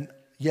 And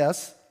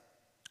yes,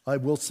 I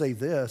will say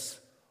this.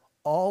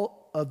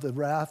 All of the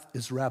wrath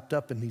is wrapped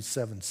up in these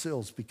 7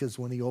 seals because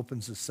when he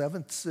opens the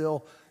 7th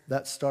seal,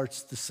 that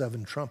starts the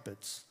 7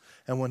 trumpets.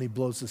 And when he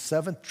blows the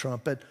 7th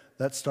trumpet,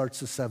 that starts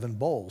the 7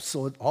 bowls.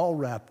 So it's all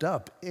wrapped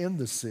up in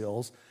the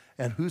seals.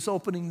 And who's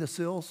opening the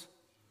seals?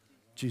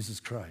 Jesus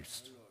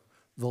Christ,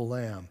 the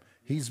Lamb.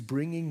 He's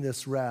bringing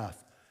this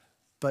wrath.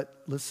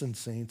 But listen,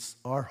 saints,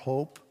 our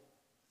hope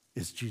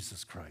is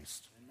Jesus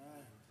Christ.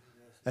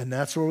 And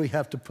that's where we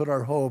have to put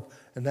our hope,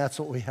 and that's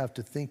what we have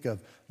to think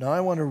of. Now,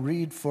 I want to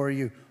read for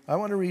you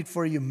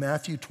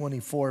Matthew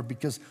 24,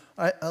 because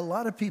a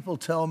lot of people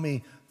tell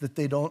me that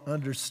they don't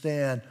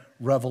understand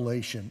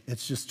Revelation.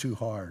 It's just too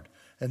hard.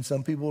 And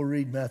some people will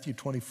read Matthew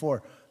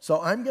 24. So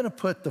I'm going to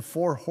put the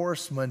 4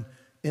 horsemen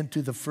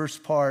into the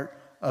first part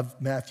of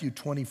Matthew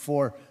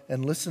 24.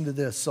 And listen to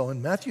this. So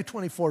in Matthew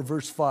 24,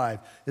 verse 5,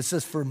 it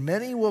says, "For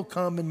many will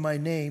come in my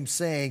name,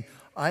 saying,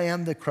 I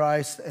am the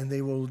Christ, and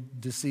they will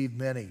deceive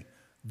many."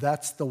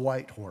 That's the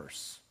white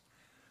horse.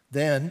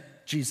 Then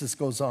Jesus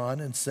goes on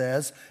and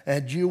says,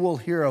 "And you will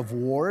hear of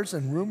wars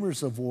and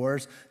rumors of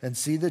wars, and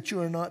see that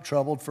you are not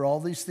troubled, for all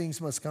these things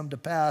must come to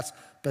pass,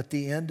 but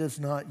the end is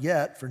not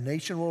yet, for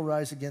nation will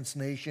rise against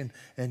nation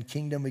and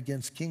kingdom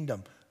against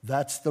kingdom."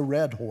 That's the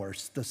red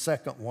horse, the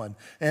second one.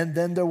 And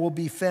then there will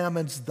be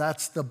famines.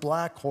 That's the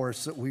black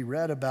horse that we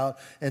read about.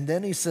 And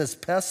then he says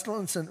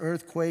pestilence and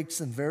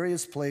earthquakes in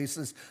various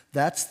places.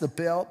 That's the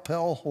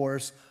pale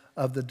horse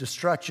of the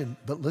destruction.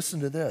 But listen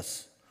to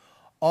this.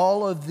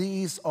 All of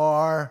these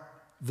are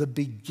the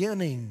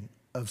beginning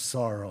of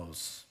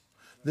sorrows.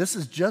 This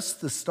is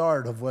just the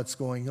start of what's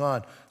going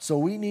on. So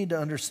we need to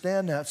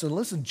understand that. So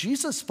listen,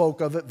 Jesus spoke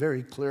of it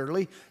very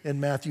clearly in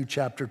Matthew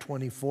chapter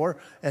 24.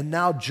 And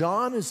now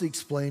John is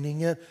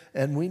explaining it.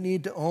 And we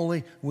need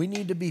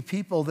to be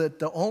people that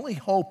the only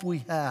hope we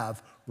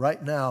have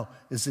right now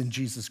is in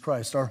Jesus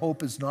Christ. Our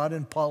hope is not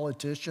in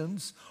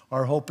politicians.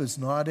 Our hope is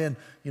not in,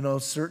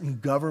 certain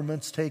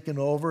governments taking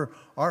over.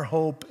 Our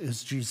hope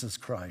is Jesus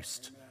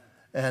Christ.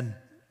 And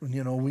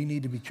we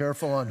need to be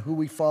careful on who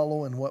we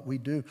follow and what we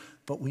do,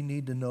 but we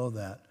need to know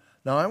that.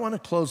 Now, I want to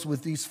close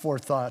with these 4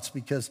 thoughts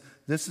because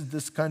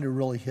this kind of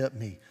really hit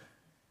me.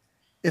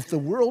 If the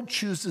world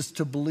chooses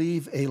to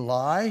believe a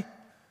lie,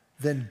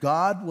 then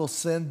God will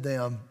send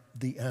them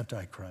the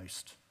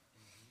Antichrist.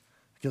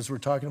 Because we're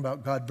talking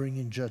about God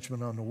bringing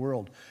judgment on the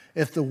world.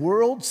 If the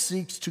world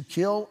seeks to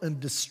kill and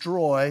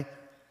destroy,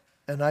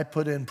 and I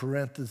put in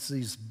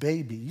parentheses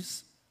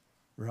babies,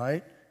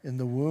 right, in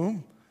the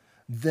womb,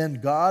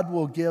 then God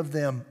will give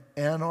them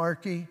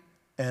anarchy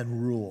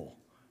and rule,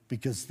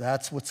 because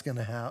that's what's going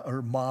to happen,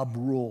 or mob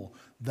rule.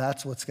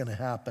 That's what's going to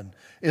happen.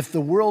 If the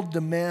world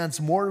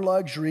demands more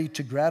luxury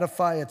to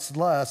gratify its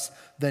lusts,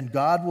 then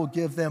God will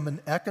give them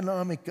an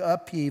economic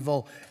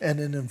upheaval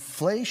and an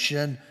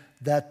inflation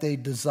that they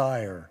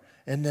desire.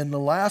 And then the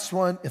last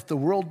one, if the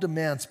world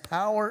demands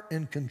power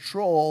and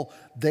control,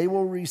 they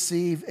will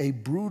receive a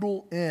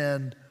brutal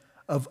end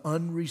of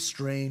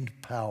unrestrained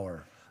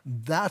power.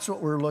 That's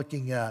what we're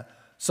looking at.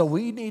 So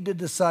we need to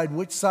decide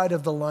which side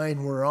of the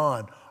line we're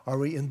on. Are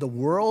we in the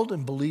world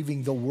and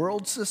believing the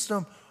world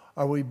system?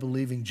 Are we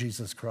believing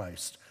Jesus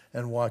Christ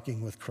and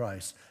walking with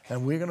Christ?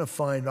 And we're going to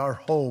find our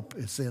hope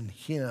is in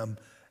Him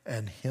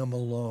and Him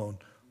alone.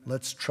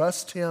 Let's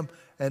trust Him.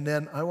 And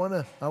then I want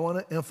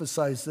to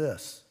emphasize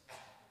this.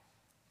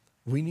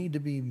 We need to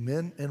be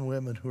men and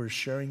women who are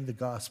sharing the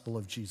gospel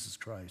of Jesus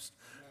Christ,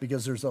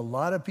 because there's a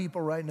lot of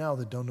people right now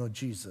that don't know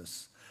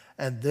Jesus.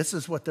 And this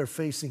is what they're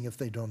facing if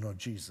they don't know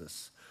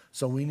Jesus.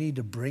 So we need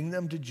to bring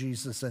them to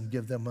Jesus and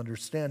give them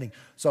understanding.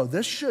 So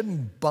this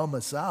shouldn't bum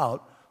us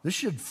out. This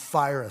should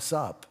fire us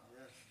up.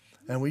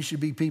 And we should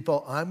be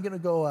people, I'm going to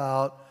go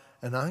out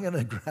and I'm going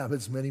to grab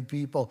as many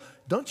people.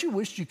 Don't you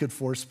wish you could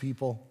force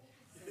people?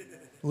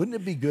 Wouldn't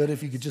it be good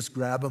if you could just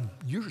grab them?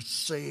 You're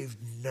saved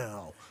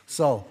now.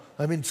 So,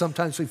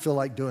 sometimes we feel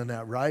like doing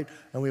that, right?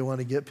 And we want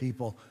to get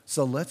people.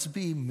 So let's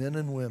be men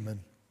and women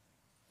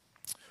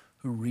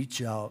who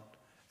reach out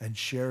and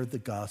share the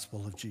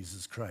gospel of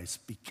Jesus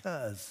Christ,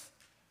 because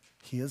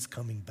He is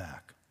coming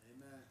back.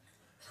 Amen.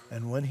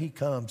 And when He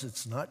comes,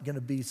 it's not going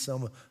to be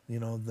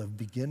the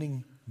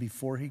beginning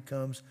before He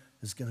comes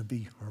is going to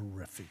be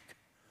horrific.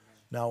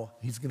 Now,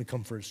 He's going to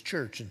come for His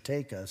church and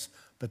take us,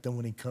 but then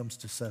when He comes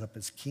to set up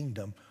His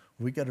kingdom,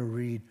 we got to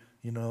read,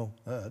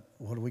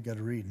 what do we got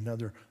to read?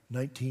 Another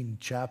 19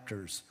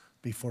 chapters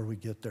before we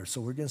get there. So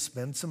we're going to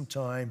spend some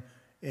time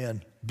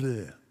in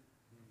bleh.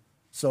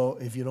 So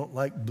if you don't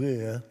like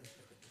bleh,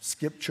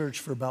 skip church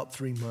for about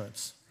 3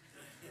 months.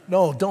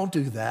 No, don't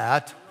do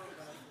that.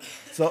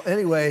 So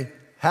anyway,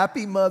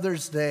 happy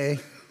Mother's Day.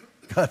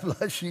 God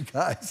bless you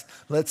guys.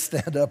 Let's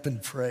stand up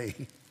and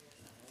pray.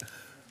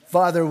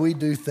 Father, we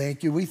do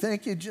thank you. We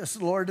thank you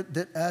just, Lord,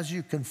 that as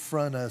you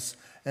confront us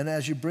and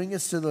as you bring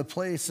us to the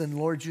place, and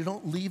Lord, you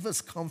don't leave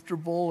us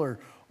comfortable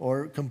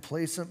or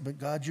complacent, but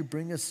God, you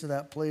bring us to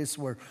that place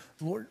where,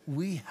 Lord,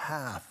 we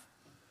have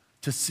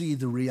to see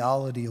the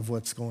reality of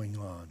what's going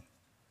on.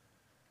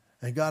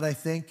 And God, I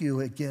thank you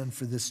again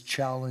for this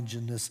challenge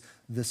in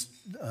this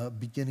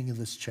beginning of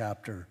this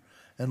chapter.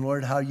 And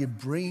Lord, how you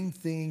bring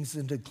things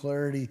into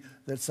clarity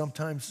that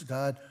sometimes,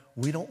 God,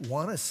 we don't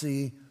want to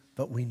see,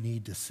 but we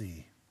need to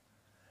see.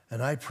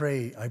 And I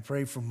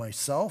pray for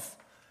myself,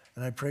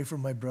 and I pray for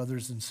my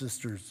brothers and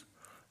sisters,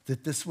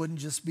 that this wouldn't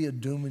just be a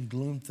doom and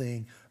gloom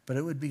thing, but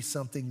it would be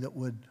something that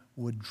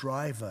would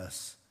drive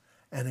us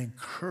and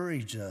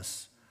encourage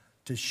us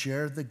to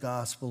share the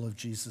gospel of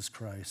Jesus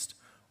Christ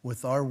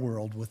with our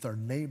world, with our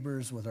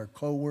neighbors, with our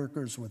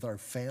coworkers, with our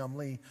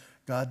family.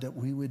 God, that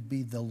we would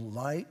be the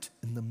light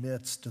in the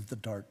midst of the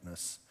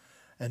darkness,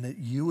 and that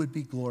you would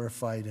be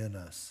glorified in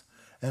us.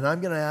 And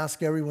I'm going to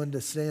ask everyone to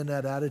stay in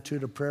that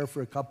attitude of prayer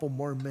for a couple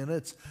more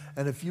minutes.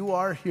 And if you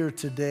are here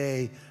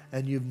today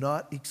and you've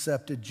not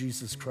accepted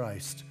Jesus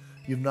Christ,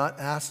 you've not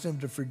asked Him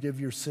to forgive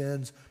your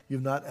sins,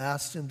 you've not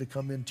asked Him to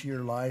come into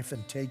your life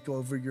and take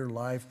over your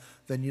life,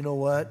 then you know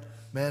what?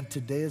 Man,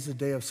 today is a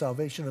day of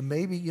salvation. And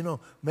maybe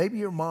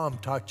your mom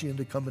talked you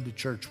into coming to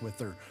church with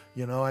her.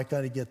 I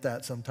kind of get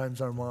that.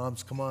 Sometimes our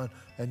moms, come on,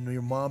 and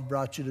your mom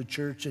brought you to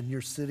church and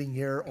you're sitting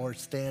here or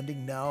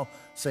standing now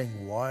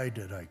saying, why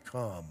did I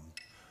come?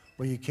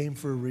 Well, you came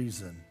for a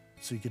reason,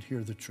 so you could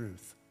hear the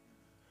truth.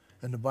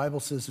 And the Bible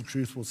says the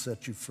truth will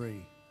set you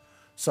free.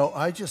 So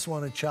I just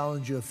want to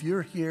challenge you. If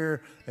you're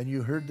here and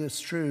you heard this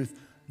truth,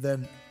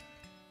 then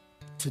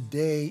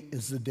today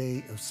is the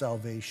day of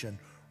salvation.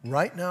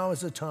 Right now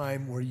is a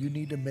time where you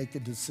need to make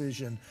a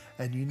decision,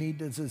 and you need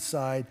to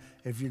decide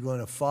if you're going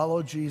to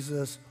follow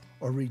Jesus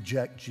or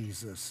reject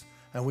Jesus.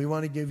 And we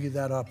want to give you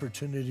that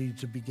opportunity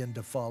to begin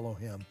to follow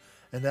him.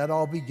 And that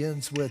all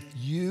begins with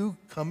you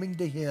coming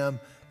to him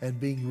and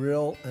being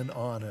real and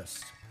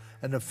honest.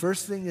 And the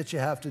first thing that you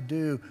have to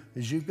do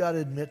is you've got to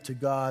admit to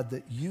God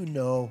that you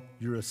know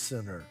you're a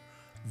sinner.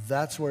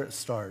 That's where it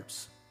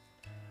starts.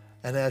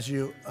 And as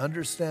you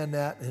understand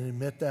that and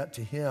admit that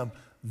to him,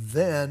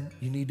 then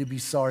you need to be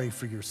sorry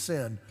for your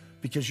sin,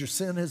 because your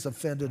sin has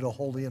offended a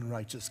holy and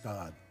righteous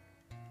God.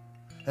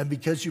 And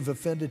because you've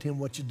offended him,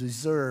 what you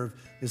deserve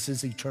is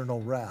his eternal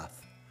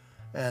wrath.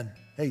 And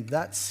hey,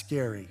 that's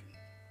scary.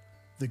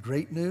 The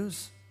great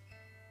news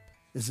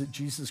is that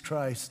Jesus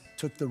Christ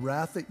took the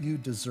wrath that you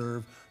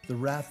deserve, the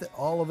wrath that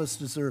all of us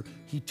deserve.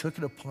 He took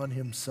it upon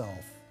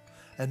himself.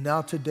 And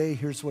now today,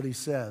 here's what he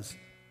says.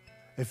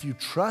 If you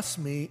trust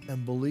me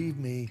and believe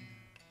me,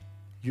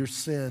 your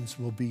sins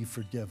will be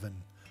forgiven.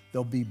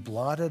 They'll be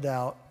blotted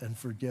out and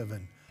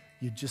forgiven.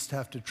 You just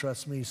have to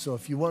trust me. So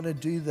if you want to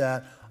do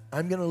that,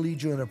 I'm going to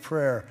lead you in a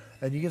prayer.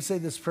 And you can say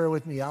this prayer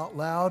with me out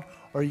loud,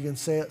 or you can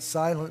say it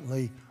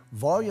silently.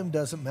 Volume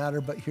doesn't matter,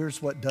 but here's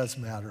what does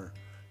matter.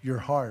 Your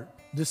heart.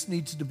 This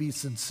needs to be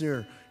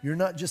sincere. You're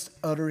not just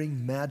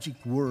uttering magic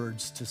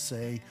words to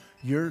say.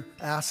 You're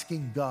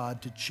asking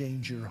God to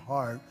change your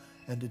heart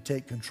and to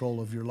take control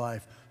of your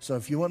life. So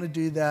if you want to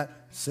do that,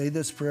 say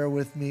this prayer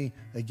with me,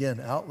 again,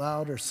 out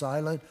loud or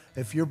silent.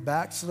 If you're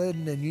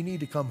backslidden and you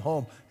need to come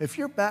home, if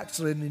you're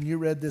backslidden and you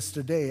read this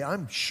today,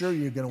 I'm sure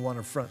you're going to want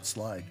to front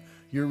slide.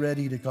 You're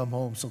ready to come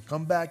home. So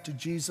come back to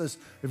Jesus.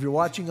 If you're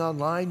watching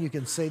online, you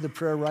can say the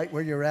prayer right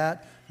where you're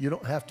at. You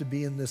don't have to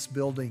be in this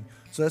building.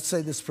 So let's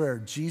say this prayer.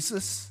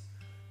 Jesus,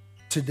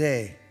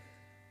 today,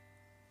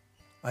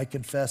 I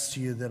confess to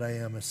you that I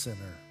am a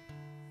sinner.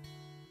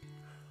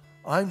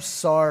 I'm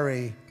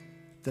sorry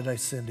that I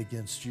sinned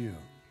against you.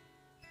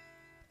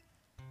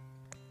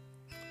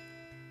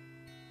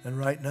 And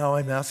right now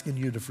I'm asking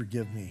you to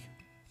forgive me.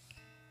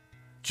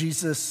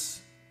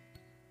 Jesus,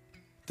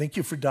 thank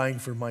you for dying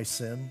for my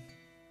sin.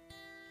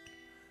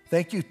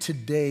 Thank you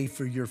today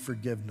for your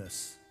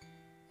forgiveness.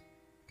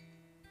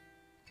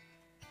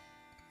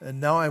 And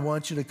now I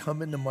want you to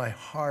come into my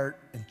heart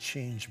and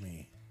change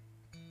me.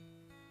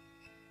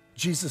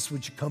 Jesus,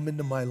 would you come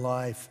into my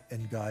life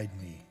and guide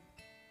me?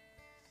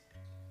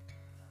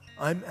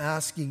 I'm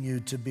asking you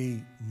to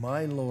be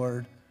my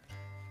Lord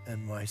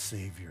and my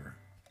Savior.